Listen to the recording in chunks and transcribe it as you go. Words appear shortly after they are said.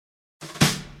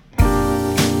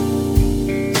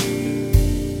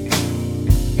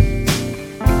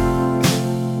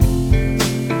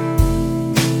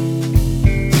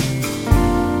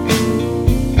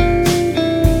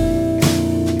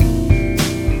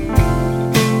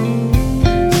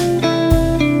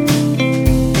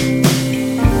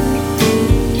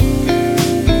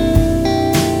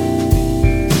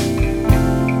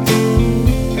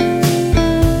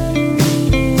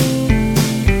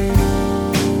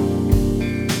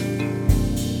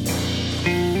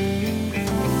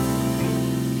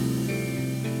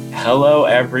Hello,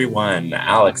 everyone.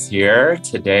 Alex here.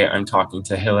 Today I'm talking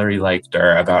to Hilary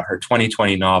Leichter about her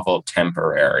 2020 novel,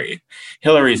 Temporary.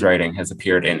 Hilary's writing has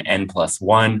appeared in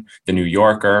N+1, The New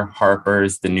Yorker,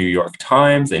 Harper's, The New York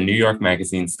Times, and New York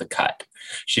Magazine's The Cut.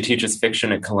 She teaches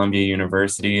fiction at Columbia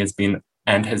University, has been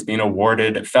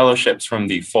awarded fellowships from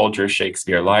the Folger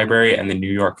Shakespeare Library and the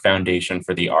New York Foundation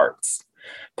for the Arts.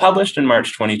 Published in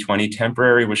March 2020,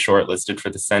 Temporary was shortlisted for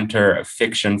the Center of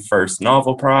Fiction First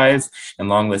Novel Prize and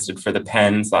longlisted for the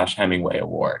PEN/Hemingway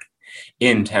Award.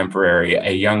 In Temporary,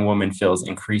 a young woman fills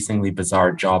increasingly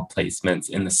bizarre job placements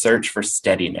in the search for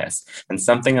steadiness and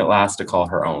something at last to call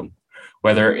her own.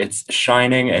 Whether it's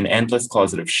shining an endless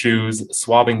closet of shoes,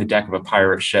 swabbing the deck of a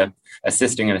pirate ship,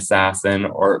 assisting an assassin,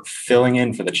 or filling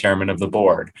in for the chairman of the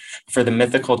board, for the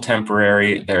mythical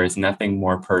Temporary, there is nothing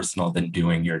more personal than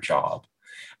doing your job.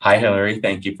 Hi, Hilary.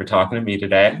 Thank you for talking to me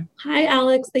today. Hi,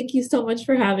 Alex. Thank you so much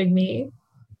for having me.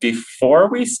 Before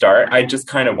we start, I just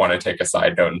kind of want to take a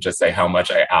side note and just say how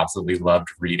much I absolutely loved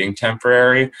reading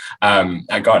Temporary.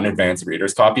 I got an advanced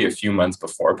reader's copy a few months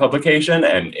before publication,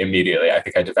 and immediately I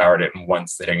think I devoured it in one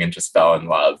sitting and just fell in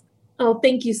love. Oh,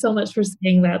 thank you so much for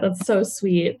saying that. That's so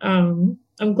sweet. I'm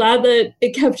glad that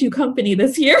it kept you company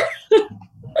this year.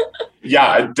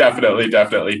 Yeah, it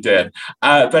definitely did.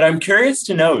 But I'm curious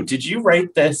to know, did you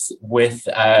write this with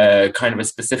kind of a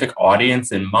specific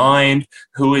audience in mind?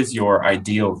 Who is your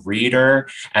ideal reader?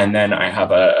 And then I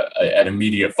have an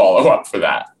immediate follow-up for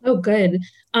that. Oh, good.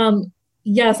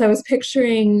 Yes, I was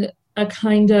picturing a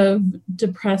kind of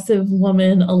depressive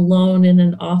woman alone in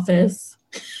an office.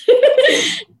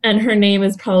 And her name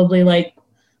is probably like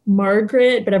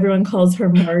Margaret, but everyone calls her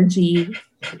Margie.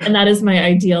 And that is my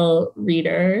ideal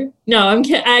reader. No, I'm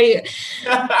kidding.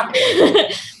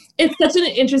 It's such an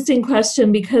interesting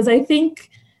question because I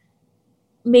think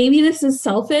maybe this is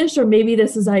selfish or maybe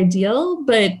this is ideal,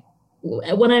 but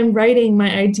when I'm writing,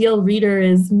 my ideal reader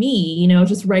is me,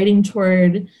 just writing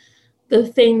toward the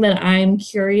thing that I'm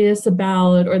curious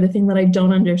about or the thing that I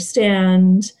don't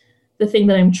understand, the thing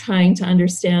that I'm trying to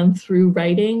understand through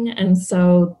writing. And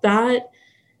so that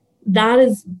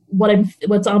is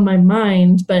what's on my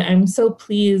mind, but I'm so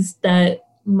pleased that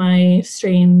my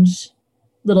strange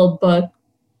little book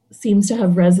seems to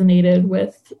have resonated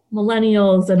with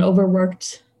millennials and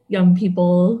overworked young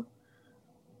people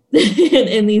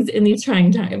in these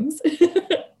trying times.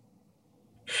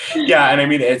 Yeah, and I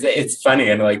mean it's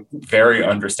funny and like very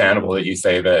understandable that you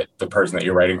say that the person that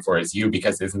you're writing for is you,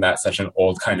 because isn't that such an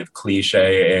old kind of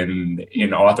cliche in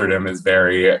authordom, is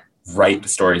very write the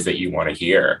stories that you want to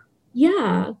hear.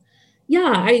 Yeah.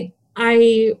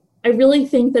 I really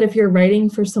think that if you're writing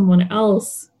for someone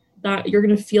else, that you're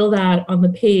going to feel that on the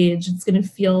page. It's going to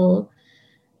feel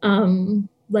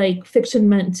like fiction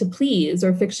meant to please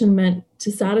or fiction meant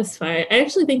to satisfy. I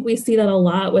actually think we see that a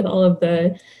lot with all of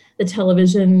the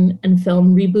television and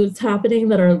film reboots happening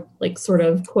that are like sort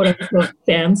of quote unquote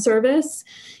fan service,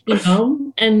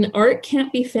 and art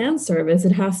can't be fan service.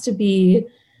 It has to be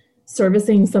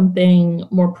servicing something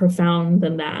more profound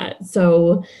than that.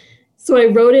 So I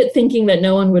wrote it thinking that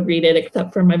no one would read it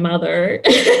except for my mother,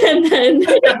 and then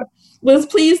was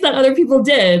pleased that other people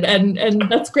did, and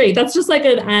that's great. That's just like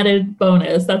an added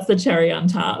bonus. That's the cherry on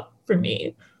top for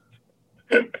me.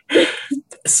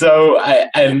 So,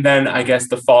 and then I guess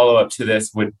the follow-up to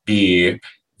this would be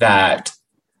that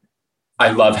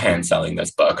I love hand selling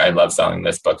this book. I love selling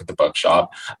this book at the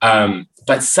bookshop.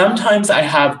 But sometimes I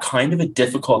have kind of a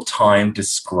difficult time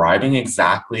describing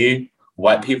exactly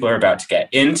what people are about to get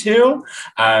into.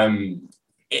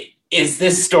 Is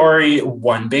this story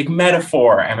one big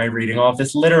metaphor? Am I reading all of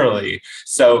this literally?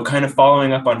 So kind of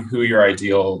following up on who your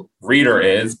ideal reader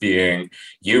is, being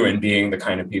you and being the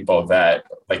kind of people that,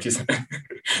 like you said,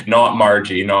 not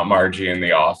Margie in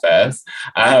The Office.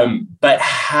 But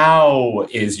how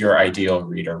is your ideal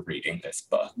reader reading this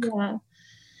book? Yeah.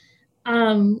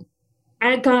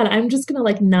 I'm just going to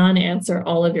like non-answer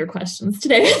all of your questions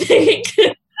today, I think.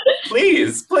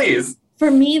 Please. For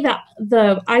me,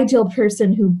 the ideal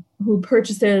person who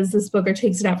purchases this book or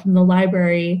takes it out from the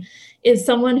library is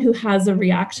someone who has a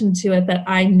reaction to it that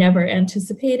I never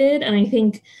anticipated. And I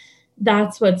think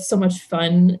that's what's so much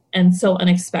fun and so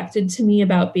unexpected to me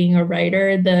about being a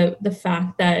writer, the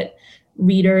fact that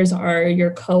readers are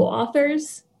your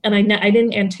co-authors. And I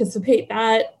didn't anticipate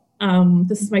that.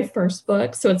 This is my first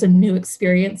book, so it's a new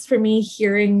experience for me,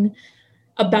 hearing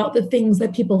about the things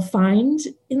that people find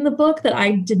in the book that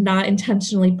I did not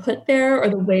intentionally put there, or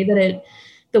the way that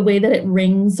it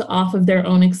rings off of their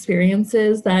own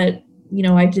experiences that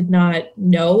I did not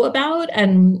know about,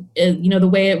 and the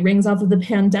way it rings off of the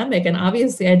pandemic. And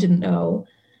obviously I didn't know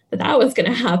that was going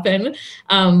to happen.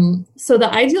 So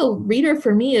the ideal reader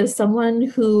for me is someone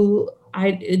who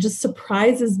it just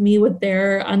surprises me with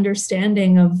their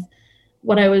understanding of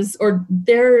what I was, or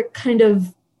their kind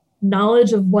of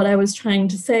knowledge of what I was trying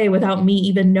to say without me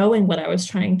even knowing what I was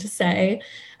trying to say.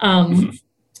 And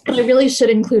I really should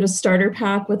include a starter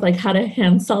pack with like how to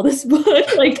hand sell this book.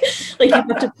 like you have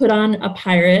to put on a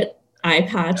pirate eye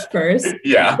patch first.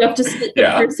 Yeah. You have to sit the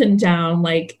person down,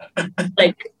 like,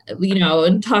 you know,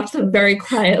 and talk to them very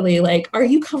quietly. Like, are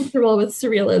you comfortable with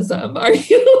surrealism?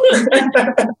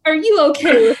 Are you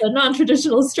okay with a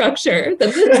non-traditional structure? Then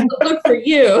this is the book for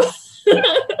you.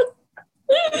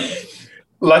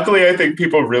 Luckily, I think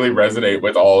people really resonate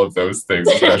with all of those things,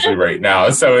 especially right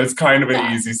now. So it's kind of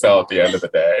an easy sell at the end of the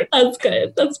day. That's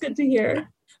good. That's good to hear.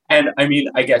 And I mean,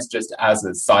 I guess just as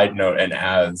a side note and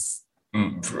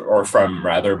from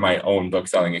rather my own book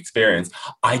selling experience,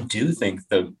 I do think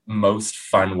the most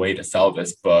fun way to sell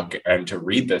this book and to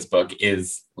read this book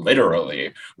is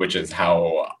literally, which is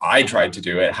how I tried to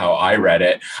do it, how I read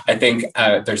it. I think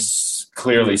there's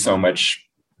clearly so much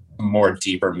more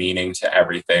deeper meaning to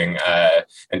everything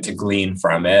and to glean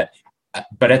from it.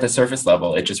 But at the surface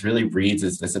level, it just really reads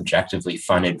as this objectively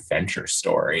fun adventure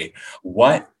story.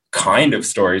 What kind of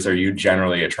stories are you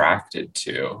generally attracted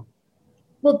to?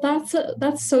 Well, that's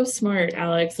so smart,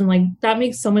 Alex. And like that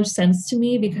makes so much sense to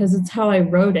me because it's how I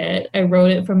wrote it. I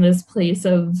wrote it from this place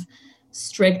of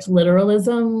strict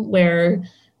literalism where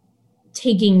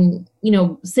taking, you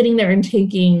know, sitting there and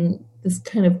taking this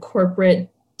kind of corporate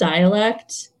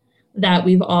dialect that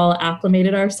we've all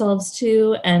acclimated ourselves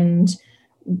to and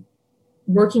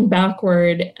working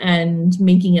backward and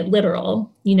making it literal,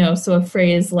 you know, so a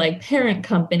phrase like parent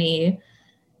company,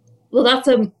 well, that's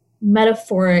a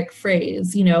metaphoric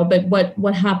phrase, you know, but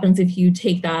what happens if you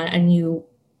take that and you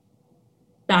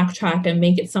backtrack and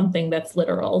make it something that's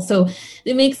literal? So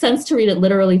it makes sense to read it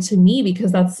literally to me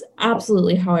because that's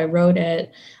absolutely how I wrote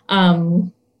it.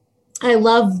 I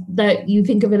love that you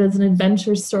think of it as an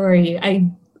adventure story.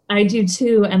 I do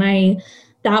too. And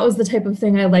that was the type of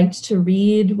thing I liked to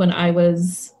read when I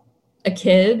was a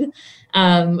kid.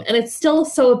 And it's still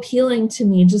so appealing to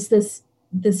me, just this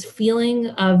feeling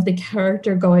of the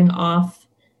character going off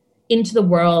into the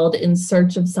world in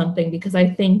search of something, because I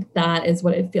think that is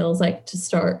what it feels like to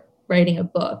start writing a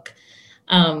book.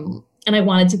 And I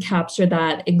wanted to capture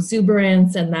that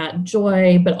exuberance and that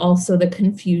joy, but also the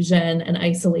confusion and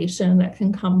isolation that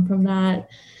can come from that.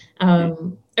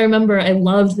 I remember I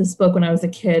loved this book when I was a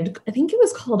kid. I think it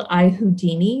was called I,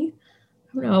 Houdini.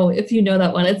 I don't know if you know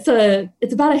that one.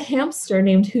 It's about a hamster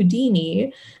named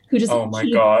Houdini who just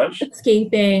keeps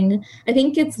escaping. I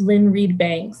think it's Lynn Reed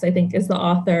Banks, I think, is the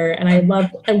author. And I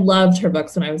loved her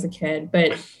books when I was a kid.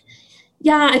 But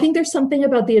yeah, I think there's something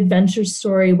about the adventure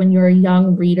story when you're a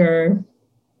young reader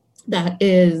that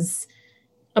is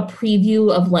a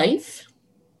preview of life.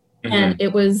 Mm-hmm. And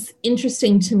it was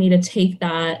interesting to me to take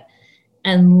that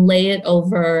and lay it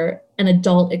over an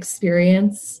adult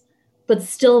experience, but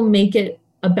still make it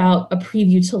about a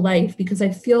preview to life, because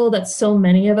I feel that so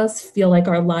many of us feel like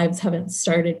our lives haven't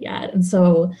started yet. And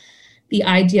so the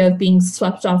idea of being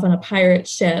swept off on a pirate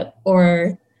ship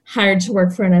or hired to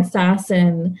work for an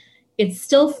assassin, it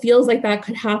still feels like that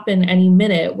could happen any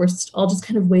minute. We're all just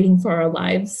kind of waiting for our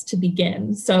lives to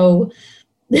begin. So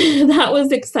that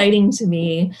was exciting to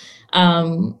me.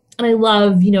 And I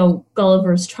love, you know,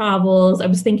 Gulliver's Travels. I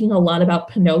was thinking a lot about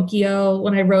Pinocchio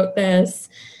when I wrote this.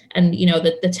 And, you know,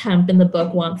 that the temp in the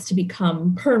book wants to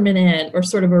become permanent or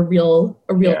sort of a real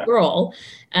girl.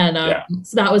 And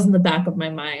so that was in the back of my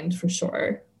mind for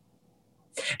sure.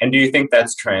 And do you think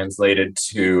that's translated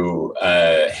to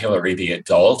Hilary the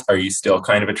adult? Are you still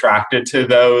kind of attracted to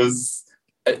those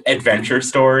adventure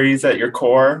stories at your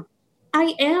core?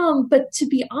 I am, but to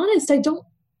be honest, I don't.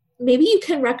 Maybe you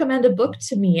can recommend a book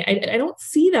to me. I don't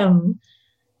see them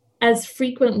as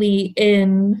frequently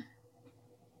in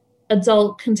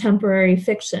adult contemporary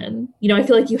fiction. You know, I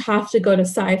feel like you have to go to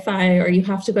sci-fi or you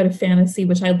have to go to fantasy,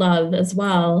 which I love as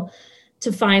well,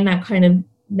 to find that kind of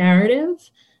narrative.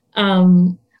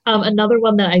 Another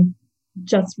one that I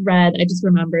just read, I just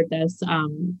remembered this.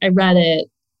 I read it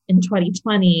in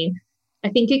 2020. I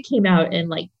think it came out in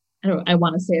like, I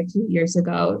want to say a few years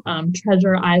ago,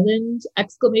 Treasure Island, ! I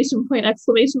think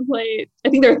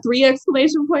there are 3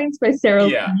 exclamation points by Sarah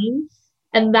Levine.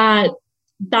 And that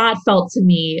felt to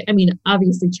me, I mean,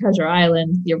 obviously Treasure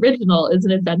Island, the original, is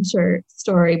an adventure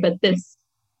story, but this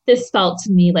felt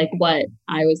to me like what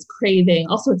I was craving.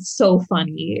 Also, it's so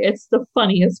funny. It's the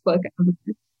funniest book ever.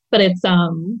 But it's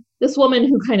this woman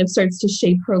who kind of starts to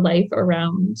shape her life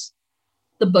around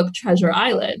the book Treasure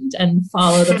Island and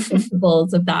follow the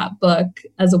principles of that book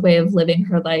as a way of living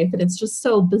her life. And it's just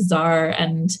so bizarre.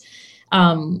 And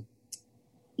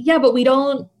yeah, but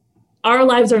our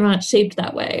lives are not shaped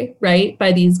that way, right?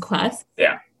 By these quests.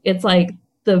 Yeah. It's like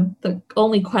the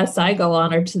only quests I go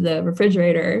on are to the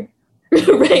refrigerator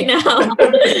right now.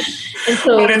 And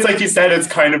so, but it's like you said, it's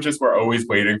kind of just we're always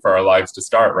waiting for our lives to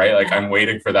start, right? Like I'm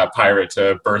waiting for that pirate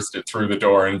to burst it through the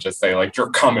door and just say like, you're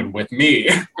coming with me.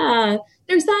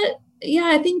 There's that. Yeah,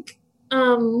 I think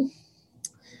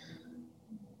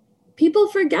people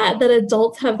forget that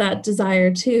adults have that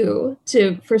desire too,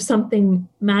 for something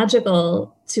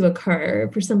magical to occur,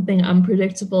 for something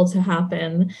unpredictable to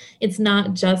happen. It's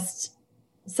not just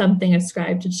something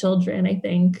ascribed to children. I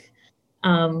think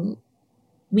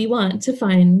we want to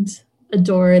find a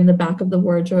door in the back of the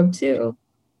wardrobe too.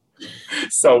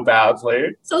 So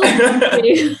badly. So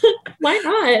badly. Why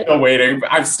not?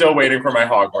 I'm still waiting for my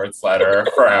Hogwarts letter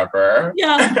forever.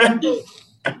 Yeah.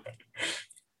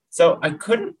 So I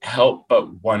couldn't help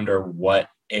but wonder what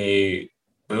a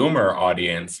boomer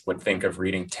audience would think of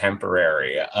reading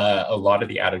Temporary. A lot of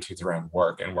the attitudes around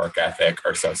work and work ethic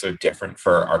are so different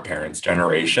for our parents'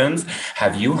 generations.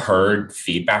 Have you heard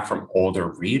feedback from older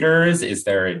readers? Is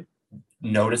there a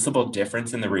noticeable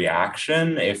difference in the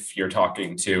reaction if you're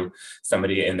talking to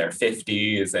somebody in their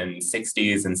 50s and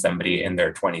 60s and somebody in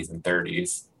their 20s and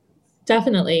 30s?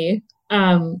 Definitely.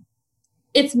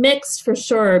 It's mixed for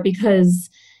sure, because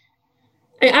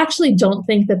I actually don't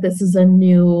think that this is a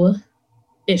new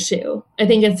issue. I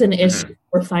think it's an issue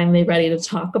we're finally ready to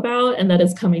talk about and that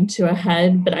is coming to a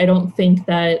head, but I don't think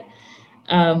that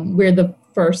we're the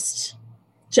first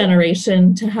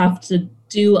generation to have to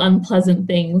do unpleasant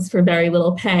things for very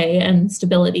little pay and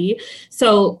stability.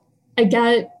 So I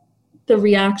get the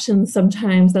reaction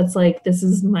sometimes that's like, this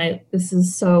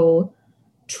is so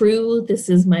true, this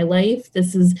is my life,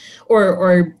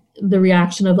 or the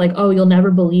reaction of like, oh, you'll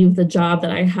never believe the job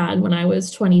that I had when I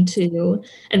was 22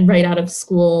 and right out of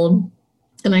school.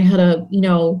 And I had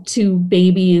 2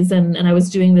 babies and I was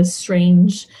doing this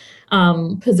strange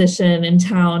position in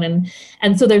town.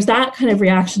 And so there's that kind of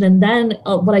reaction. And then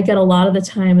what I get a lot of the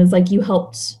time is like, you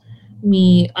helped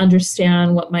me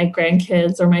understand what my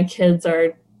grandkids or my kids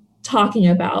are talking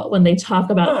about when they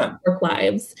talk about work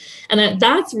lives. And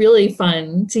that's really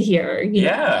fun to hear.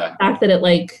 The fact that it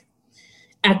like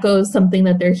echoes something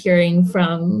that they're hearing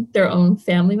from their own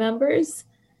family members.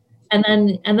 And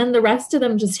then the rest of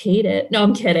them just hate it. No,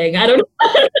 I'm kidding. I don't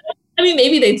know. I mean,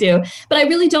 maybe they do, but I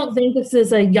really don't think this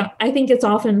is I think it's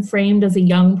often framed as a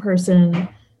young person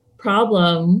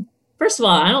problem. First of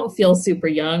all, I don't feel super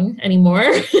young anymore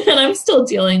and I'm still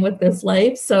dealing with this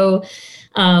life. So,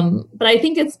 but I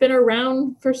think it's been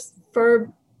around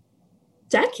for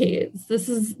decades. This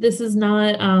is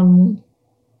not,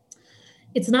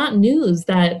 it's not news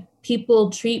that people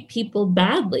treat people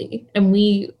badly and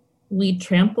we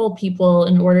trample people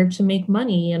in order to make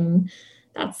money. And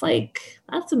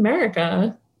that's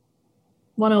America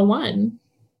 101.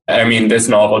 I mean, this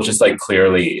novel just like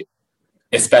clearly,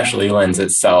 especially lends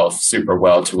itself super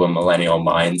well to a millennial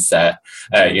mindset.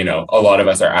 A lot of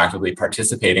us are actively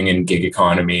participating in gig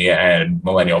economy, and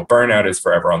millennial burnout is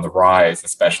forever on the rise,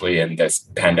 especially in this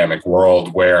pandemic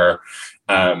world where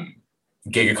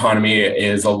gig economy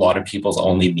is a lot of people's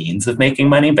only means of making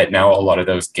money, but now a lot of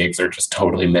those gigs are just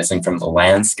totally missing from the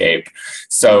landscape.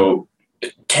 So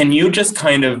can you just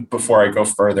kind of, before I go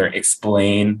further,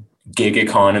 explain gig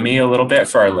economy a little bit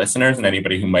for our listeners and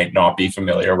anybody who might not be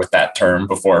familiar with that term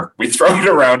before we throw it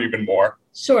around even more?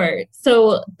 Sure.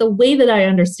 So the way that I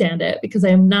understand it, because I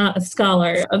am not a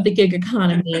scholar of the gig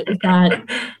economy, is that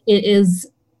it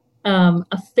is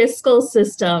a fiscal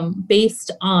system based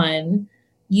on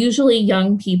usually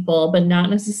young people, but not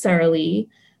necessarily,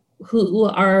 who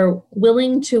are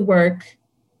willing to work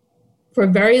for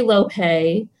very low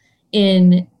pay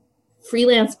in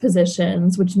freelance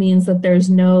positions, which means that there's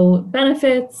no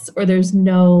benefits or there's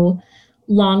no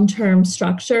long-term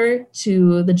structure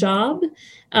to the job.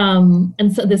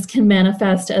 And so this can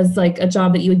manifest as like a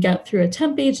job that you would get through a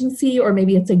temp agency, or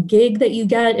maybe it's a gig that you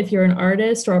get if you're an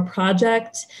artist or a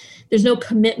project. There's no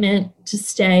commitment to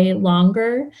stay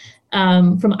longer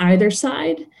from either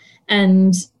side.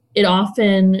 And it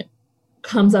often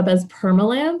comes up as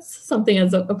permalance, something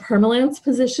as a permalance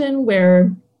position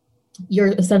where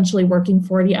you're essentially working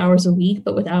 40 hours a week,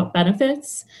 but without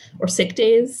benefits or sick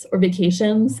days or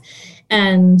vacations.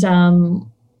 And,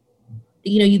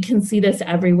 you can see this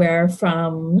everywhere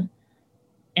from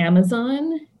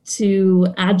Amazon to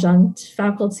adjunct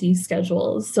faculty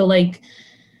schedules. So like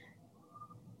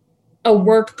a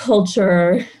work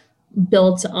culture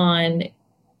built on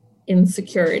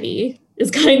insecurity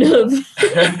is kind of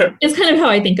is kind of how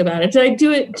I think about it. Did I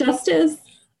do it justice?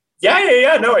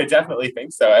 Yeah. No, I definitely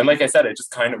think so. And like I said, I just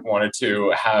kind of wanted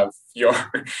to have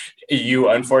you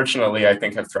unfortunately, I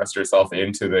think, have thrust yourself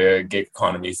into the gig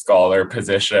economy scholar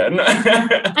position.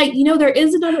 There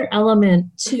is another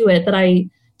element to it that I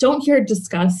don't hear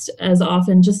discussed as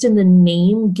often, just in the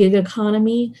name gig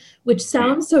economy, which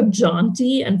sounds so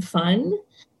jaunty and fun.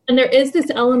 And there is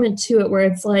this element to it where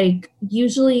it's like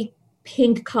usually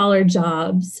pink collar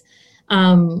jobs.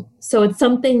 So it's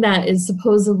something that is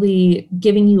supposedly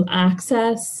giving you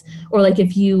access, or like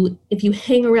if you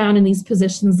hang around in these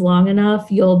positions long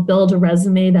enough, you'll build a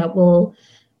resume that will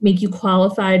make you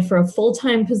qualified for a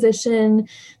full-time position.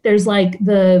 There's like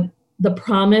the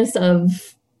promise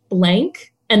of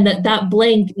blank, and that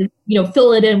blank is,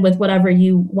 fill it in with whatever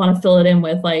you want to fill it in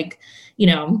with, like,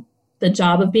 the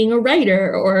job of being a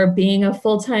writer or being a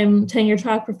full-time tenure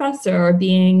track professor or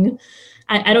being,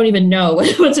 I don't even know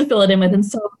what to fill it in with. And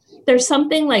so there's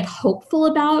something like hopeful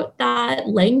about that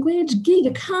language, gig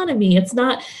economy. It's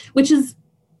not, which is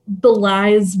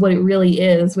belies what it really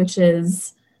is, which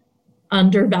is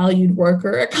undervalued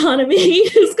worker economy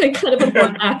is like kind of a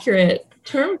more accurate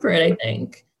term for it, I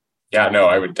think. Yeah, no,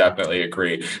 I would definitely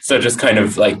agree. So just kind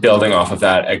of like building off of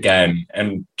that again,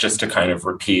 and just to kind of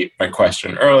repeat my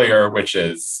question earlier, which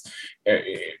is,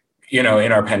 in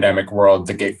our pandemic world,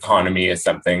 the gig economy is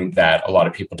something that a lot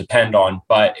of people depend on,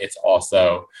 but it's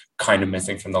also kind of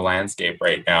missing from the landscape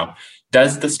right now.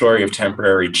 Does the story of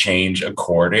Temporary change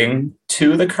according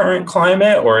to the current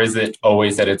climate, or is it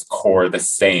always at its core the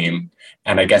same?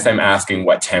 And I guess I'm asking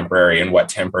what Temporary and what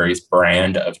Temporary's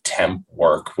brand of temp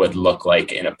work would look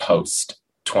like in a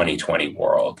post-2020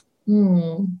 world.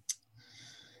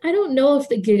 I don't know if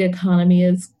the gig economy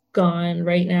is gone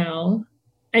right now.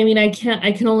 I mean, I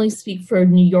can only speak for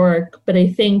New York, but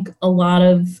I think a lot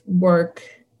of work,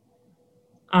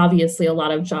 obviously a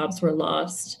lot of jobs were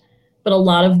lost, but a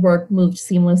lot of work moved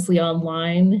seamlessly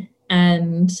online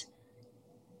and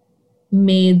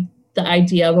made the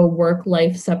idea of a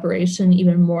work-life separation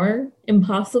even more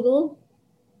impossible.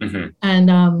 Mm-hmm.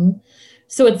 And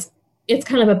so it's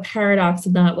kind of a paradox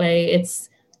in that way. It's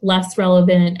less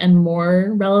relevant and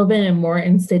more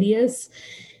insidious.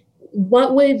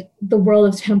 What would the world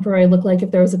of Temporary look like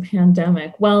if there was a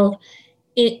pandemic? Well,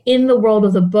 in the world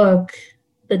of the book,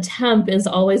 the temp is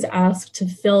always asked to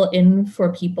fill in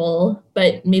for people,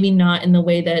 but maybe not in the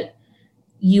way that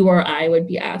you or I would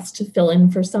be asked to fill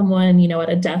in for someone, at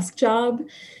a desk job.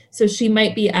 So she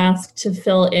might be asked to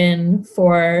fill in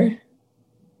for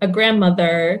a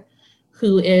grandmother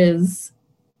who is,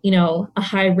 a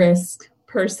high risk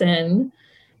person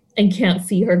and can't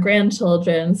see her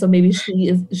grandchildren. So maybe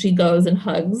she goes and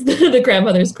hugs the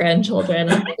grandmother's grandchildren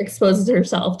and exposes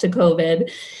herself to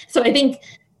COVID. So I think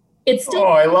it's still... Oh,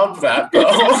 I love that, though.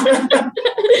 I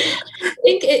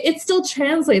think it still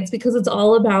translates because it's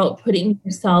all about putting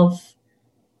yourself...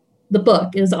 The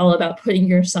book is all about putting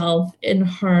yourself in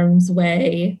harm's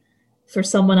way for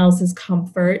someone else's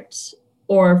comfort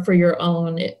or for your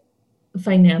own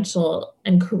financial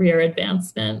and career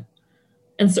advancement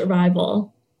and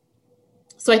survival.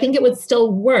 So I think it would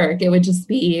still work. It would just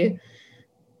be,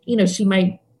 she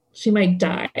might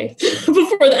die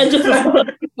before the end of the book,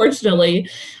 unfortunately,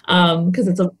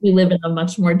 because we live in a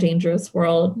much more dangerous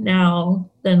world now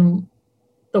than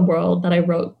the world that I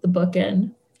wrote the book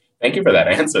in. Thank you for that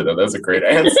answer, though. That was a great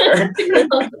answer.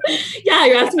 Yeah,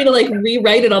 you asked me to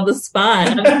rewrite it on the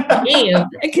spot. I'm like,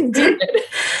 I can do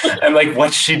it. I'm like,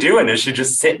 what's she doing? Is she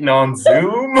just sitting on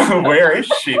Zoom? Where is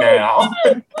she now?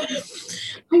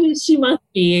 I mean, she must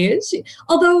be.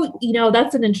 Although,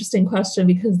 that's an interesting question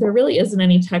because there really isn't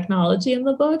any technology in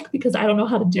the book because I don't know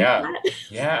how to do that.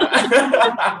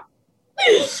 Yeah.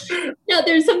 Yeah,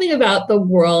 there's something about the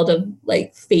world of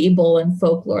fable and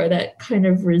folklore that kind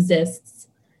of resists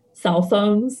cell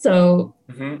phones. So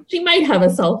She might have a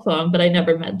cell phone, but I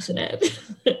never mention it.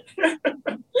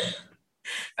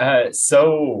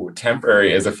 So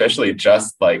Temporary is officially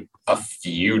just a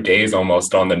few days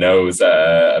almost on the nose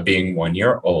being 1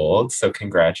 year old. So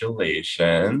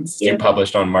congratulations. Yeah. You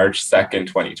published on March 2nd,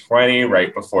 2020,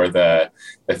 right before the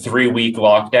 3-week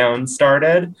lockdown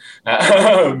started.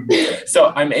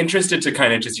 So I'm interested to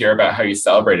kind of just hear about how you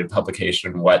celebrated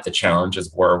publication and what the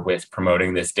challenges were with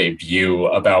promoting this debut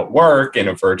about work in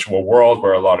a virtual world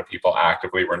where a lot of people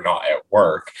actively were not at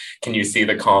work. Can you see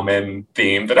the common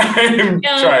theme that I'm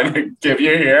trying to give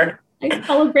you here? I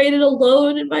celebrated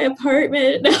alone in my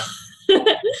apartment.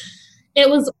 It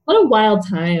was, what a wild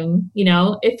time,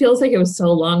 It feels like it was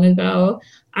so long ago.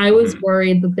 I was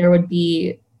worried that there would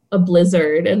be a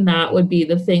blizzard and that would be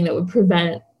the thing that would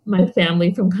prevent my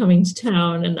family from coming to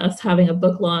town and us having a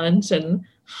book launch, and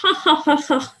ha ha ha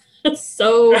ha. It's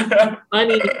so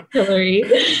funny, Hillary.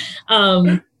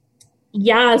 Um,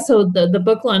 yeah, so the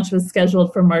book launch was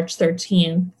scheduled for March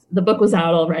 13th. The book was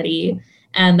out already,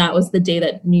 and that was the day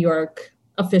that New York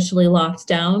officially locked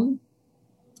down.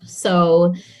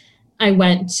 So I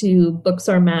went to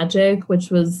Bookstore Magic,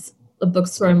 which was a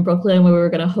bookstore in Brooklyn where we were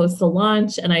going to host the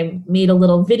launch, and I made a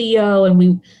little video,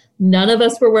 and none of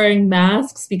us were wearing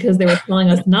masks because they were telling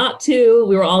us not to.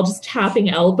 We were all just tapping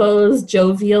elbows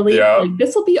jovially. Yeah. Like,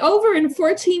 this will be over in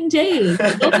 14 days.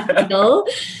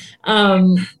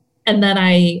 And then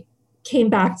I came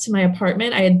back to my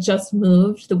apartment. I had just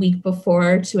moved the week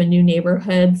before to a new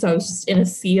neighborhood, so I was just in a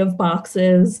sea of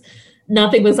boxes.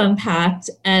 Nothing was unpacked.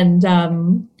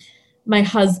 And my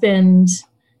husband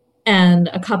and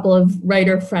a couple of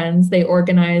writer friends, they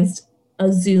organized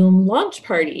a Zoom launch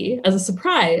party as a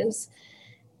surprise.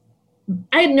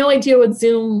 I had no idea what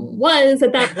Zoom was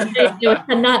at that point. It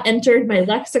had not entered my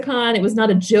lexicon. It was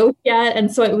not a joke yet.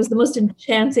 And so it was the most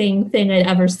enchanting thing I'd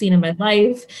ever seen in my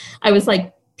life. I was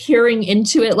like peering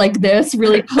into it like this,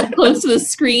 really close to the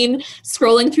screen,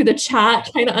 scrolling through the chat,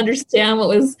 trying to understand what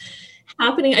was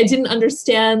happening. I didn't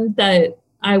understand that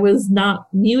I was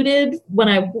not muted when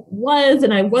I was,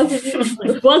 and I wasn't muted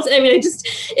when I wasn't. I mean,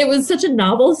 it was such a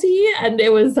novelty, and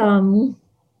it was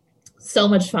so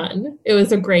much fun. It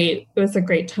was a great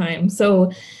time.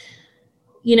 So,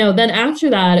 then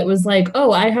after that, it was like,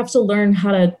 oh, I have to learn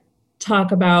how to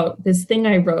talk about this thing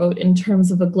I wrote in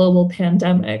terms of a global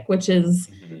pandemic, which is,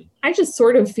 I just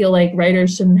sort of feel like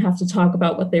writers shouldn't have to talk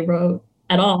about what they wrote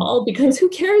at all, because who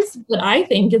cares what I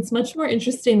think? It's much more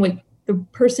interesting what the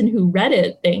person who read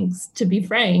it thinks, to be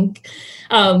frank.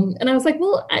 And I was like,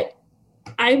 well,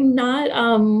 I'm not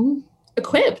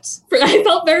equipped. I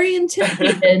felt very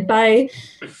intimidated by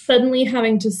suddenly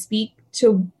having to speak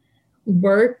to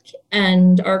work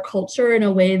and our culture in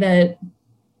a way that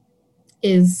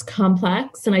is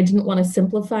complex, and I didn't want to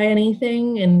simplify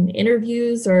anything in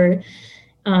interviews or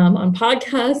on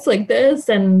podcasts like this.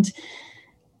 And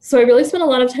so I really spent a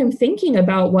lot of time thinking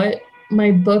about what my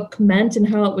book meant and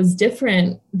how it was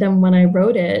different than when I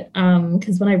wrote it.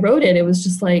 Because when I wrote it, it was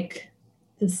just like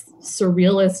this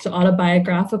surrealist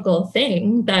autobiographical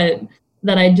thing that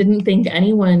I didn't think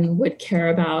anyone would care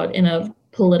about in a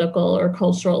political or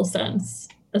cultural sense,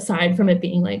 aside from it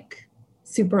being like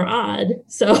super odd.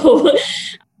 So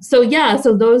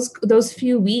those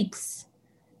few weeks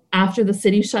after the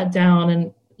city shut down,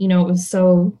 and it was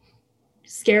so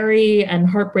scary and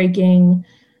heartbreaking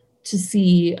to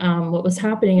see what was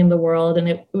happening in the world. And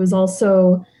it was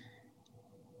also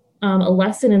a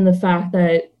lesson in the fact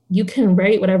that you can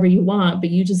write whatever you want, but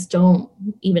you just don't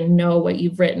even know what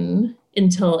you've written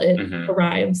until it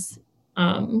arrives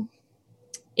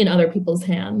in other people's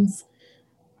hands.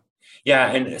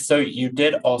 Yeah, and so you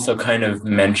did also kind of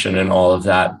mention in all of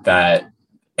that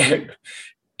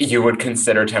you would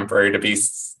consider Temporary to be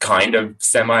kind of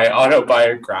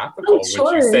semi-autobiographical. Oh,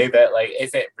 sure. Would you say that, like,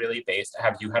 is it really based?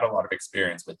 Have you had a lot of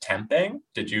experience with temping?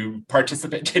 Did you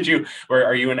participate?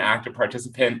 Are you an active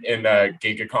participant in a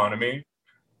gig economy?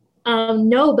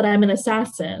 No, but I'm an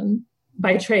assassin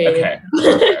by trade. Okay.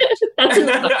 That's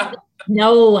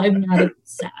no, I'm not an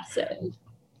assassin.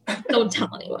 Don't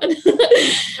tell anyone.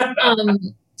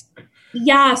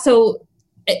 Yeah, so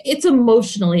it's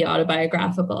emotionally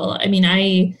autobiographical. I mean,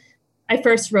 I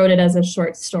first wrote it as a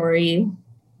short story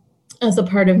as a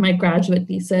part of my graduate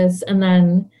thesis, and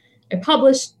then I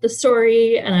published the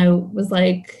story, and I was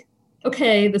like,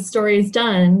 okay, the story is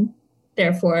done,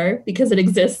 therefore, because it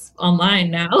exists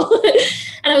online now.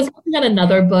 And I was working on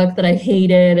another book that I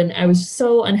hated, and I was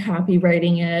so unhappy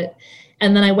writing it.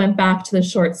 And then I went back to the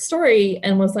short story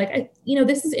and was like,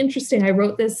 this is interesting. I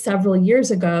wrote this several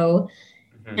years ago,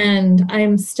 and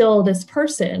I'm still this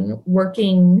person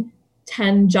working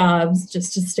 10 jobs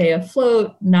just to stay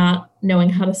afloat, not knowing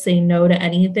how to say no to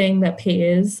anything that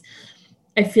pays.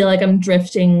 I feel like I'm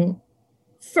drifting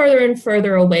further and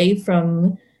further away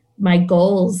from my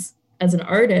goals as an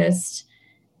artist,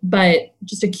 but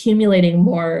just accumulating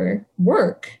more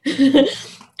work.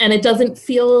 And it doesn't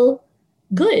feel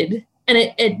good. And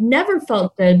it never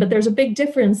felt good, but there's a big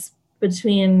difference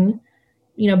between,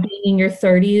 being in your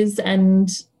 30s and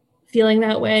feeling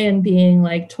that way and being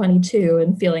like 22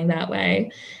 and feeling that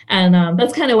way. And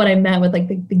that's kind of what I meant with like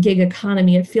the gig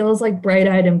economy. It feels like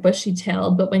bright-eyed and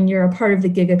bushy-tailed, but when you're a part of the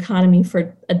gig economy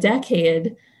for a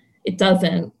decade, it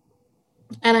doesn't.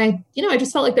 And I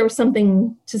just felt like there was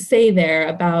something to say there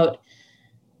about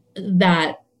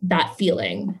that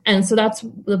feeling. And so that's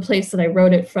the place that I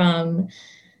wrote it from.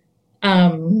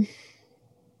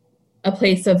 A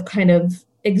place of kind of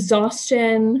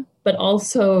exhaustion, but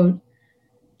also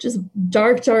just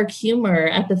dark, dark humor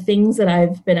at the things that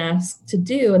I've been asked to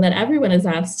do and that everyone is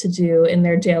asked to do in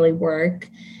their daily work,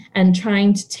 and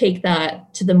trying to take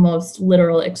that to the most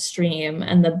literal extreme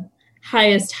and the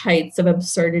highest heights of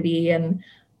absurdity. And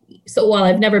so while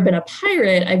I've never been a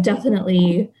pirate, I've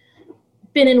definitely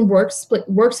been in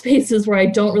workspaces where I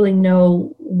don't really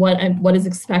know what is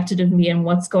expected of me and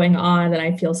what's going on, and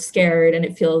I feel scared, and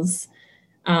it feels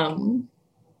and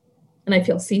I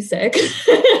feel seasick.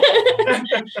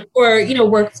 Or,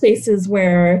 workspaces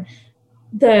where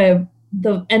the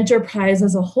enterprise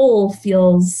as a whole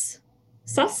feels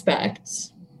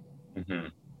suspect. Mm-hmm.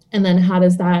 And then how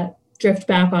does that drift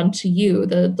back onto you,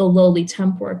 the lowly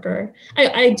temp worker?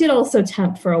 I did also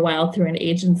temp for a while through an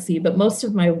agency, but most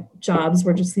of my jobs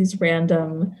were just these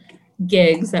random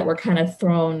gigs that were kind of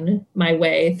thrown my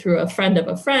way through a friend of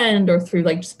a friend, or through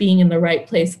like just being in the right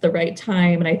place at the right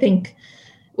time. And I think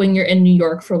when you're in New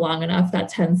York for long enough, that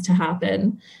tends to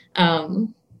happen.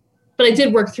 But I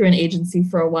did work through an agency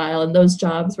for a while, and those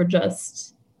jobs were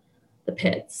just the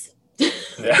pits.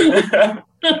 Yeah.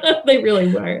 They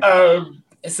really were.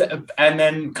 And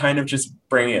then kind of just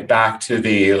bringing it back to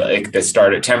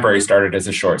Temporary started as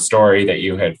a short story that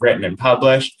you had written and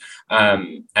published,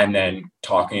 and then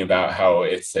talking about how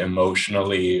it's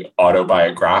emotionally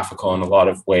autobiographical in a lot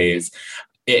of ways.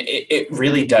 It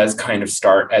really does kind of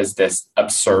start as this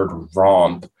absurd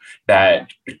romp that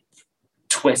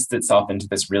twists itself into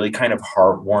this really kind of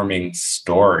heartwarming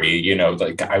story.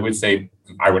 Like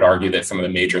I would argue that some of the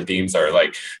major themes are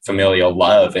like familial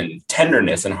love and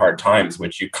tenderness in hard times,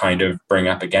 which you kind of bring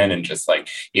up again. And just like,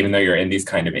 even though you're in these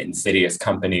kind of insidious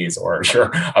companies, or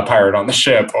you're a pirate on the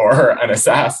ship or an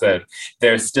assassin,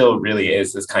 there still really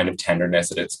is this kind of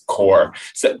tenderness at its core.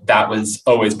 So that was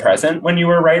always present when you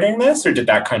were writing this, or did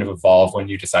that kind of evolve when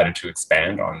you decided to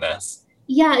expand on this?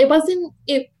 Yeah,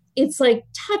 it's like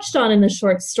touched on in the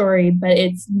short story, but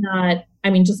it's not,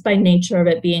 just by nature of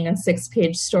it being a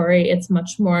 6-page story, it's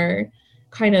much more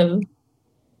kind of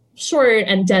short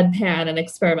and deadpan and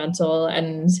experimental,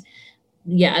 and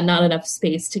not enough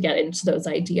space to get into those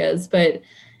ideas. But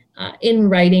in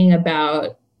writing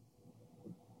about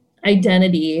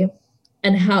identity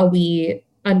and how we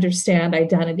understand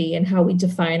identity and how we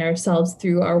define ourselves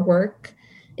through our work,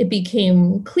 it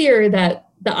became clear that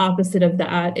the opposite of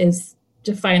that is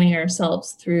defining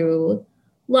ourselves through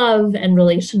love and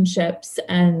relationships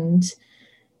and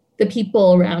the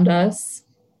people around us.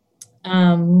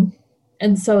 And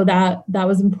so that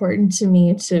was important to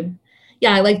me to,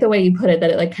 I like the way you put it,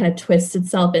 that it like kind of twists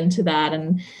itself into that.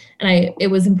 And it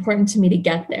was important to me to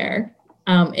get there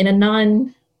in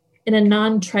a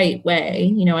non-trite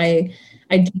way.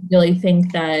 I do really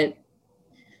think that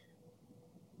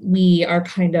we are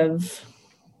kind of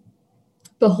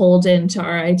beholden to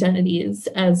our identities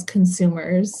as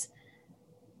consumers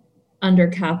under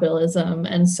capitalism.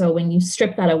 And so when you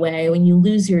strip that away, when you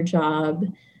lose your job,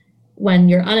 when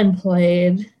you're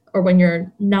unemployed, or when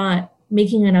you're not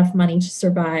making enough money to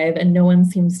survive and no one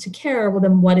seems to care, well,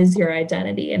 then what is your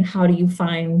identity, and how do you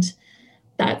find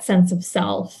that sense of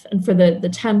self? And for the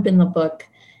temp in the book,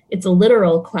 it's a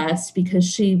literal quest, because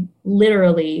she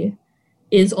literally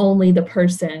is only the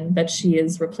person that she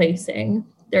is replacing.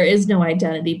 There is no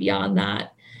identity beyond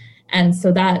that. And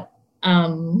so that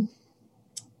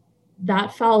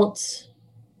felt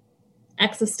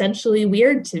existentially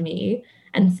weird to me,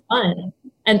 and fun,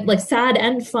 and like sad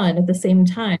and fun at the same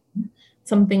time.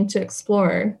 Something to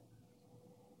explore.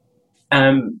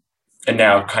 And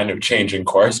now kind of changing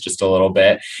course just a little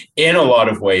bit. In a lot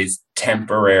of ways,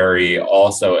 Temporary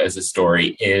also as a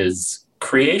story is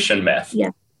creation myth.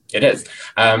 Yeah. It is.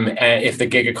 And if the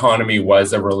gig economy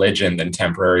was a religion, then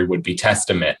Temporary would be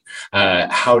testament.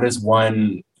 How does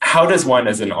one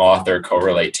as an author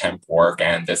correlate temp work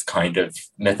and this kind of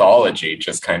mythology?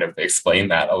 Just kind of explain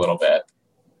that a little bit.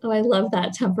 Oh, I love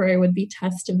that. Temporary would be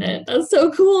testament. That's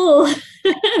so cool.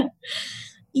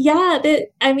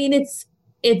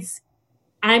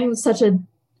 I'm such a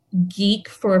geek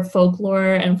for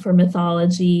folklore and for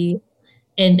mythology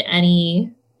in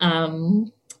any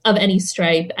of any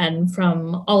stripe, and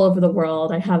from all over the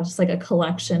world. I have just like a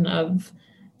collection of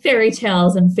fairy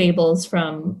tales and fables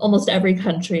from almost every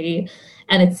country,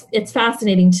 and it's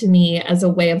fascinating to me as a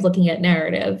way of looking at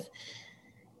narrative.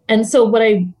 And so what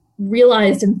I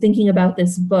realized in thinking about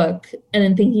this book and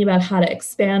in thinking about how to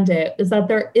expand it is that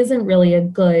there isn't really a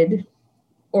good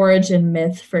origin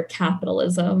myth for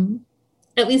capitalism,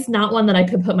 at least not one that I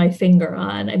could put my finger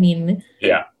on.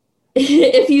 Yeah.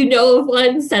 If you know of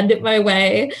one, send it my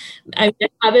way. I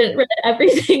haven't read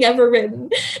everything ever written,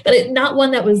 but not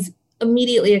one that was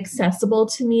immediately accessible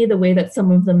to me the way that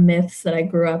some of the myths that I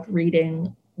grew up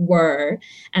reading were,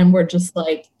 and were just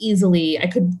like easily, I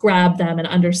could grab them and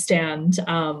understand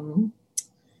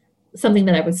something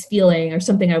that I was feeling or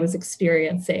something I was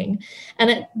experiencing.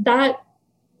 And that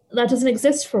doesn't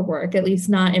exist for work, at least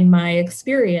not in my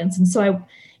experience. And so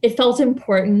it felt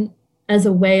important as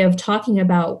a way of talking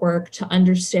about work to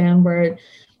understand where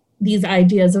these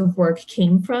ideas of work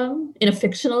came from in a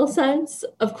fictional sense,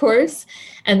 of course.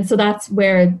 And so that's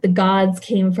where the gods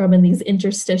came from, and these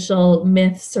interstitial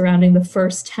myths surrounding the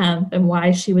first temp and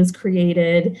why she was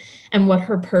created and what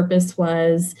her purpose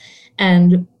was.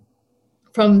 And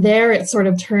from there, it sort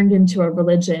of turned into a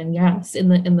religion, yes, in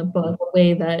the book, the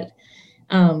way that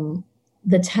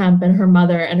the temp and her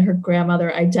mother and her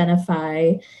grandmother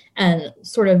identify and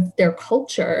sort of their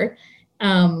culture.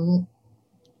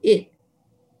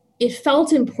 It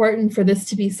felt important for this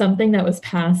to be something that was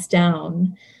passed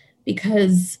down,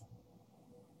 because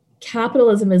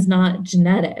capitalism is not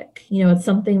genetic. It's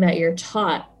something that you're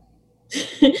taught,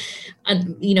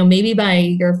 and, maybe by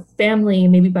your family,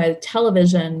 maybe by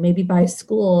television, maybe by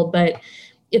school, but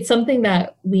it's something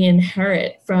that we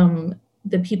inherit from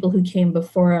the people who came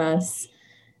before us.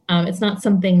 It's not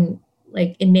something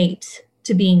like innate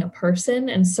to being a person.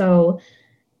 And so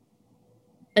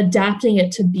adapting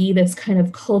it to be this kind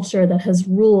of culture that has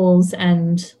rules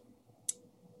and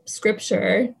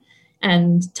scripture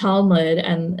and Talmud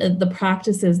and the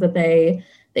practices that they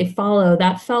follow,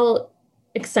 that felt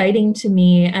exciting to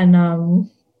me. And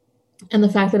the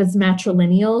fact that it's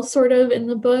matrilineal sort of in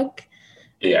the book,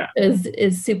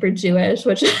 is super Jewish,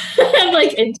 which I'm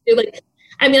like into. Like,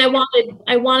 I mean,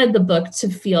 I wanted the book to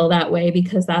feel that way,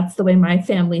 because that's the way my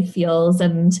family feels,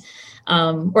 and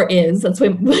or is. That's the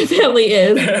way my family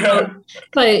is.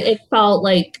 But it felt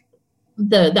like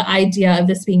the idea of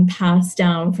this being passed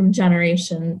down from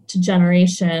generation to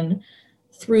generation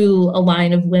through a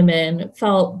line of women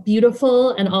felt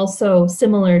beautiful, and also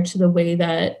similar to the way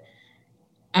that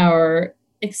our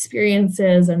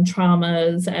experiences and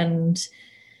traumas and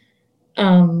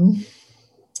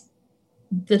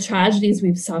the tragedies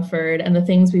we've suffered and the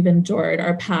things we've endured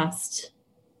are passed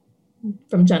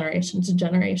from generation to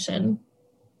generation,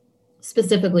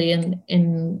 specifically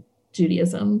in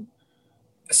Judaism.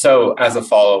 So as a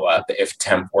follow-up, if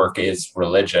temp work is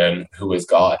religion, who is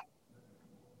God?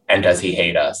 And does he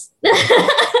hate us?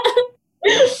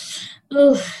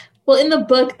 Well, in the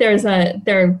book, they're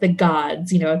the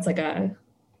gods. It's like I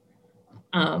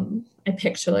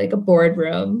picture like a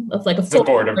boardroom of like the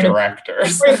board of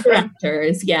directors. Board of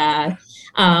directors, yeah.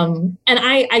 And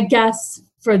I guess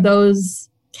for those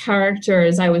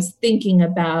characters, I was thinking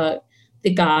about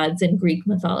the gods in Greek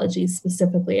mythology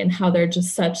specifically, and how they're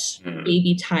just such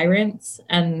baby tyrants.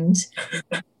 And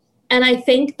I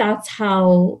think that's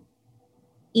how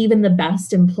even the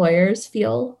best employers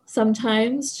feel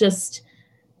sometimes, just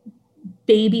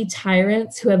baby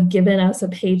tyrants who have given us a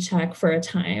paycheck for a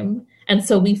time. And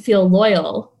so we feel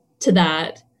loyal to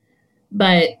that,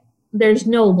 but there's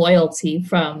no loyalty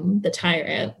from the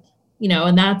tyrant,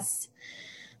 and that's,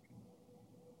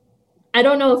 I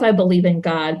don't know if I believe in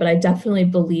God, but I definitely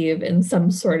believe in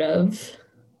some sort of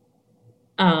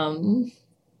board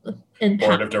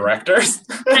of directors.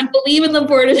 I believe in the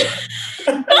board of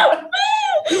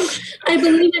I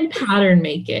believe in pattern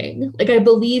making. Like, I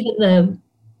believe in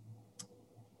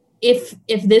if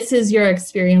this is your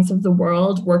experience of the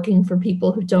world, working for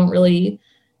people who don't really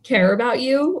care about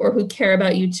you, or who care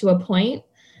about you to a point,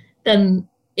 then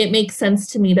it makes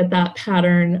sense to me that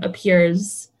pattern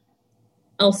appears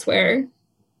elsewhere,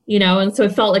 and so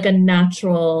it felt like a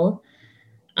natural,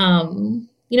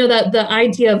 that the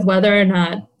idea of whether or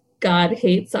not God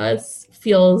hates us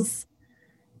feels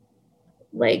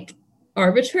like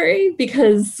arbitrary,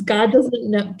 because God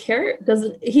doesn't care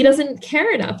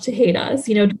enough to hate us.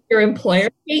 Does your employer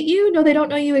hate you? No, they don't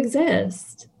know you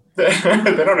exist. They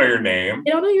don't know your name.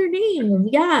 They don't know your name.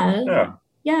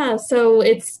 Yeah. So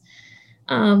it's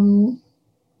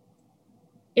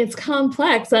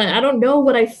complex. I don't know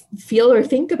what I feel or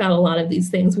think about a lot of these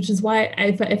things, which is why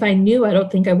if I knew, I don't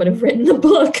think I would have written the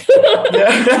book.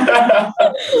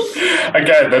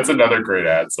 Again, that's another great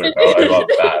answer, though. I love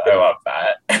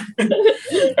that.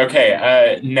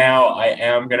 Okay, now I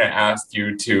am going to ask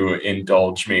you to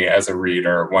indulge me as a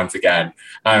reader once again,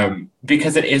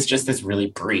 because it is just this really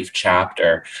brief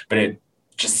chapter, but it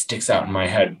just sticks out in my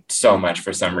head so much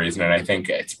for some reason, and I think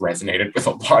it's resonated with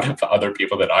a lot of other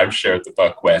people that I've shared the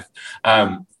book with.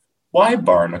 Why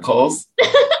barnacles?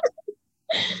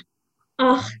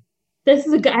 This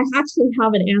is a good, I actually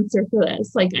have an answer for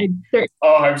this. Like there's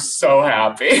Oh, I'm so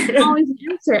happy. always an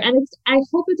answer, and I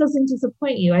hope it doesn't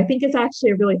disappoint you. I think it's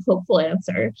actually a really hopeful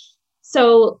answer.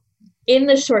 So, in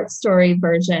the short story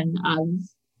version of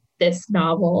this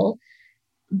novel,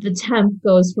 the temp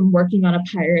goes from working on a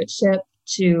pirate ship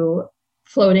to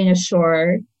floating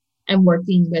ashore and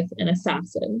working with an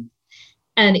assassin.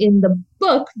 And in the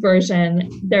book version,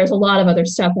 there's a lot of other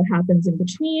stuff that happens in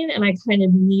between, and I kind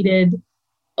of needed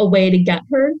a way to get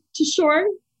her to shore.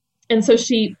 And so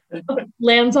she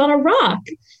lands on a rock.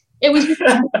 It was just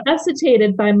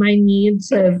necessitated by my need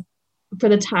to for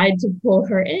the tide to pull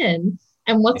her in.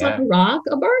 And what's on Yeah. the rock?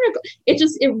 A barnacle.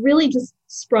 It really just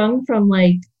sprung from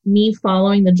like me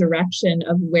following the direction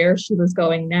of where she was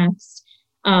going next.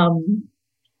 Um,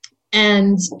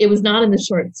 and it was not in the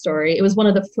short story. It was one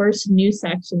of the first new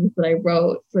sections that I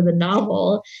wrote for the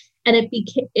novel. And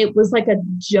it was like a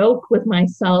joke with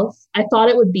myself. I thought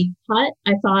it would be cut.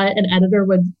 I thought an editor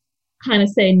would kind of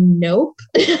say nope.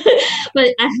 But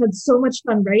I had so much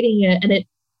fun writing it, and it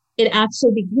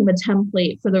actually became a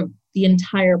template for the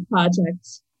entire project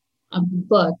of the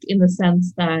book, in the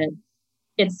sense that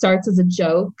it starts as a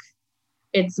joke.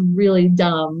 It's really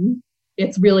dumb.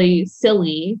 It's really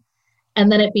silly.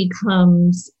 And then it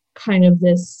becomes kind of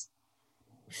this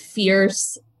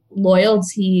fierce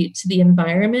loyalty to the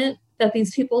environment that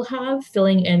these people have,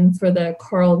 filling in for the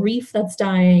coral reef that's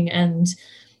dying, and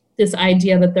this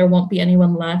idea that there won't be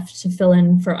anyone left to fill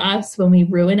in for us when we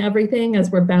ruin everything, as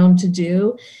we're bound to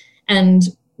do. And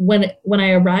when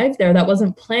I arrived there, that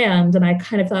wasn't planned, and I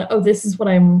kind of thought, oh, this is what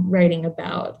I'm writing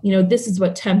about. You know, this is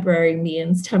what temporary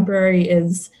means. Temporary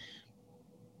is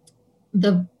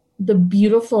the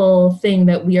beautiful thing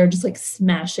that we are just like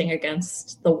smashing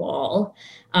against the wall.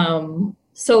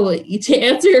 So to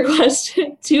answer your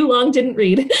question, too long, didn't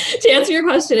read. To answer your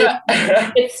question,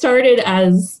 it started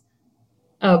as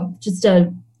just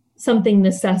something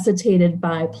necessitated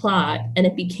by plot, and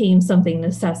it became something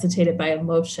necessitated by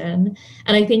emotion.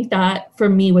 And I think that for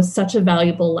me was such a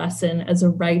valuable lesson as a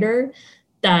writer,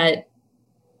 that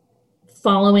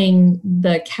following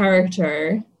the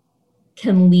character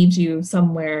can lead you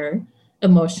somewhere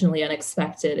emotionally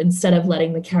unexpected, instead of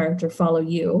letting the character follow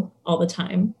you all the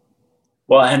time.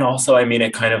 Well, and also, I mean,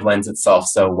 it kind of lends itself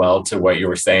so well to what you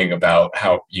were saying about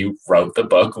how you wrote the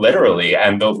book literally,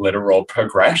 and the literal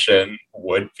progression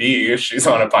would be she's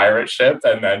on a pirate ship,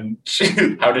 and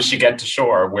then how does she get to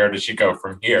shore? Where does she go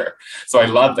from here? So I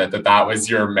love that was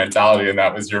your mentality and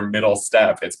that was your middle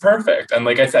step. It's perfect. And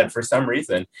like I said, for some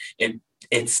reason,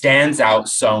 it stands out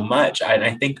so much. And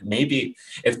I think maybe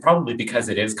it's probably because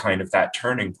it is kind of that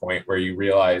turning point where you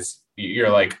realize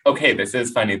you're like, okay, this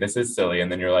is funny, this is silly. And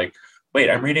then you're like, wait,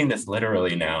 I'm reading this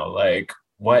literally now. Like,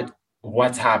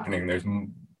 what's happening?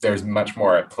 There's much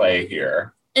more at play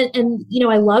here. And you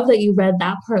know, I love that you read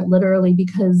that part literally,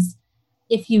 because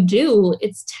if you do,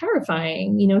 it's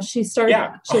terrifying. You know, she starts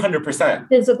 100%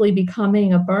 physically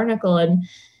becoming a barnacle, and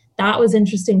that was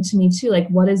interesting to me too. Like,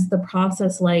 what is the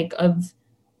process like of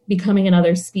becoming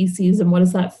another species, and what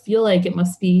does that feel like? It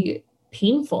must be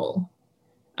painful.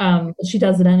 But she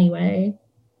does it anyway.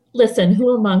 Listen,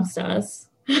 who amongst us?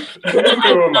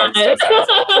 Who amongst us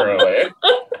hasn't, truly?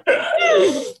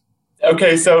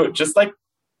 Okay, so just like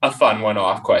a fun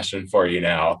one-off question for you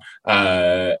now.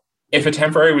 If a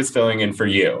temporary was filling in for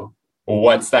you,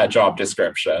 what's that job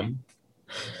description?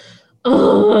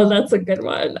 Oh, that's a good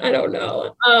one. I don't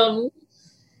know.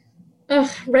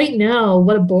 Right now,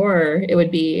 what a bore it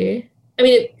would be. I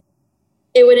mean,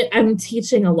 it would. I'm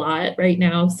teaching a lot right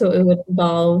now, so it would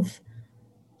involve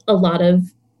a lot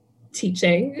of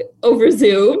teaching over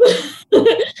Zoom.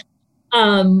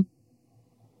 um,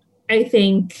 I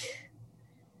think,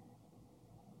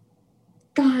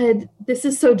 God, this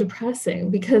is so depressing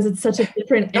because it's such a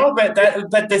different. No, but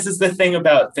this is the thing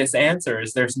about this answer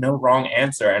is there's no wrong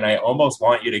answer, and I almost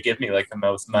want you to give me like the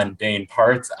most mundane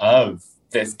parts of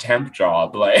this temp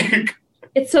job. Like,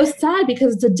 it's so sad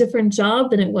because it's a different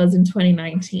job than it was in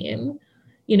 2019.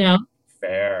 You know,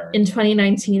 fair. in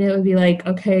 2019, it would be like,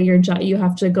 okay, your job, you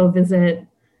have to go visit,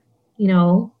 you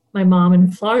know, my mom in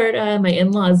Florida, my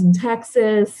in-laws in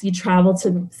Texas. You travel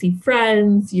to see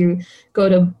friends. You go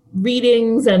to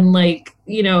readings, and like,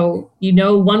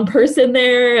 one person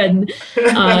there, and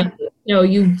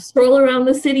you stroll around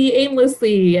the city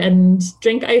aimlessly and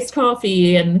drink iced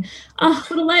coffee, and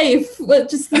what a life! What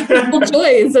just the simple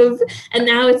joys of. And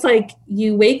now it's like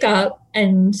you wake up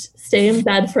and stay in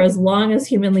bed for as long as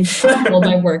humanly possible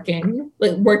by working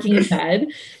in bed.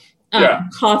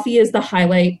 Coffee is the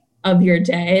highlight of your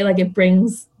day. Like, it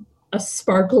brings a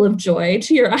sparkle of joy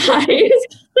to your eyes.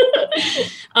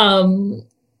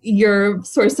 your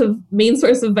main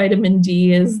source of vitamin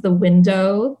D is the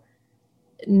window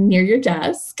near your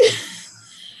desk.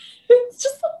 It's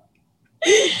just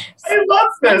I love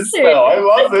this though. I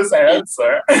love this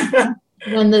answer.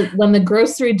 when the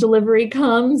grocery delivery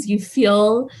comes, you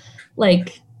feel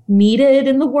like needed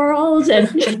in the world. And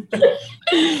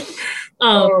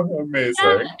amazing.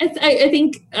 Yeah, I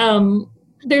think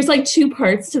there's like two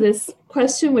parts to this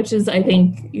question, which is, I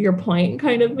think, your point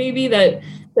kind of maybe, that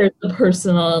there's the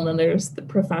personal and then there's the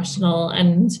professional,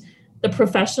 and the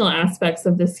professional aspects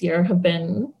of this year have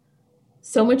been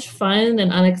so much fun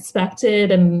and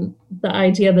unexpected, and the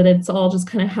idea that it's all just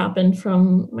kind of happened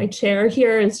from my chair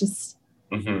here is just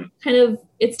kind of,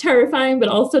 it's terrifying but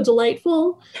also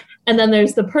delightful. And then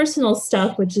there's the personal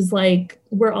stuff, which is like,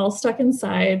 we're all stuck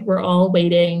inside, we're all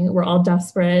waiting, we're all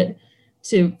desperate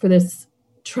for this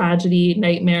tragedy,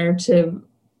 nightmare to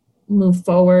move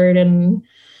forward, and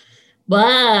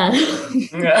blah.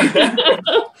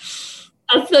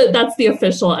 That's the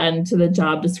official end to the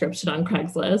job description on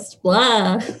Craigslist.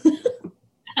 Blah.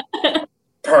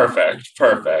 Perfect.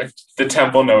 The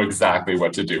Temple know exactly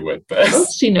what to do with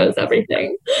this. She knows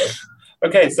everything.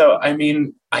 Okay, so I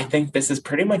mean, I think this is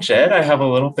pretty much it. I have a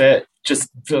little bit just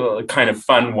kind of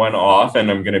fun one-off,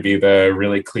 and I'm going to be the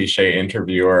really cliche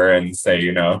interviewer and say,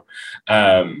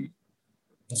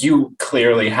 you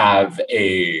clearly have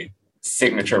a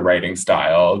signature writing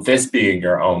style. This being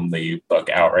your only book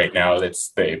out right now,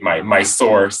 that's my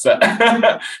source,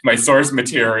 my source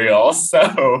material.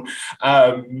 So,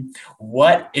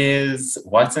 what's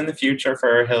in the future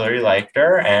for Hilary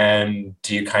Leichter, and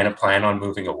do you kind of plan on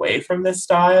moving away from this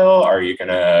style? Are you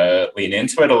gonna lean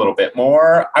into it a little bit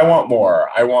more? I want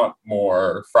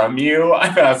more from you.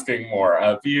 I'm asking more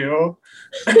of you.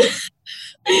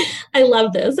 I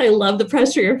love this. I love the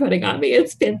pressure you're putting on me.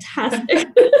 It's fantastic.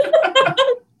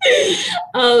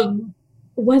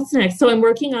 What's next? So I'm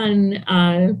working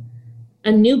on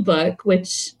a new book,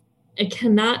 which I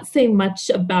cannot say much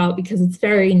about because it's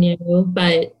very new,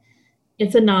 but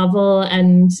it's a novel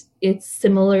and it's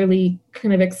similarly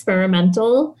kind of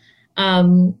experimental.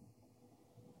 I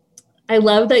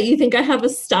love that you think I have a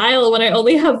style when I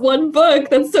only have one book.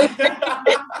 That's so great.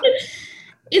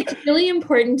 It's really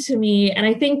important to me, and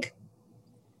I think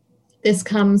this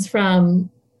comes from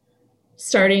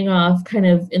starting off kind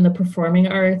of in the performing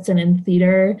arts and in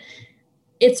theater.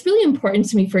 It's really important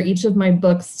to me for each of my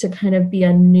books to kind of be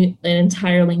an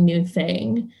entirely new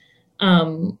thing.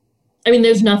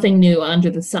 There's nothing new under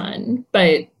the sun,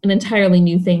 but an entirely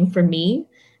new thing for me,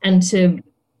 and to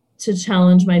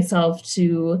challenge myself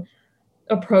to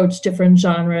approach different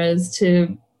genres,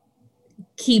 to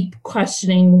keep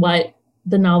questioning what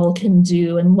the novel can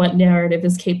do and what narrative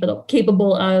is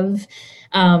capable of,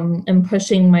 and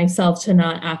pushing myself to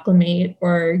not acclimate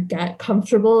or get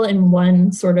comfortable in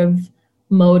one sort of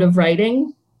mode of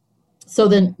writing. So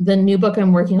the new book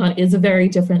I'm working on is a very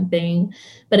different thing,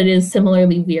 but it is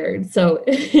similarly weird. So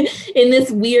in this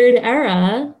weird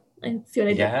era, I see what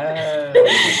I did. Yeah.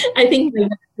 I think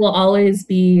it will always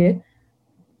be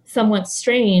somewhat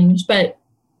strange, but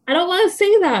I don't want to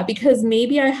say that because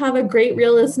maybe I have a great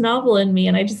realist novel in me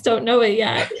and I just don't know it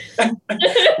yet.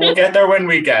 We'll get there when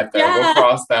we get there. Yeah. We'll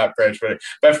cross that bridge.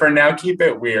 But for now, keep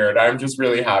it weird. I'm just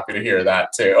really happy to hear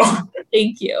that too.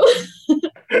 Thank you.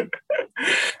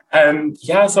 And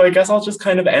yeah, so I guess I'll just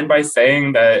kind of end by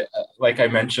saying that, like I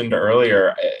mentioned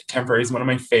earlier, Temporary is one of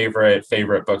my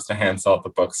favorite books to hand sell at the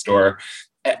bookstore.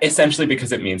 Essentially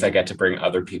because it means I get to bring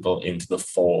other people into the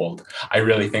fold. I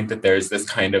really think that there's this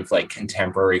kind of like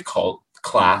contemporary cult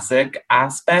classic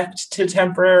aspect to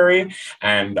Temporary,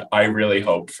 and I really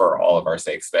hope for all of our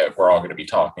sakes that we're all going to be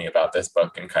talking about this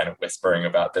book and kind of whispering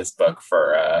about this book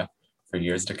for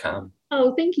years to come.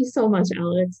 Oh, thank you so much,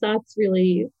 Alex. That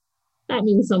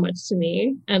means so much to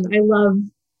me, and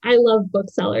I love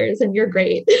booksellers, and you're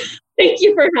great. Thank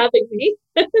you for having me.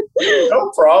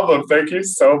 No problem. Thank you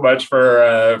so much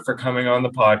for coming on the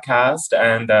podcast,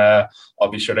 and I'll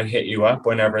be sure to hit you up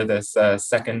whenever this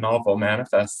second novel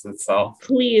manifests itself.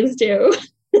 Please do.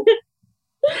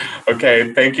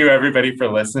 Okay, thank you everybody for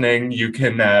listening. You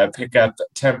can pick up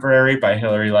Temporary by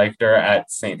Hilary Leichter at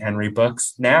St. Henry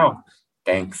Books now.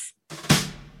 Thanks.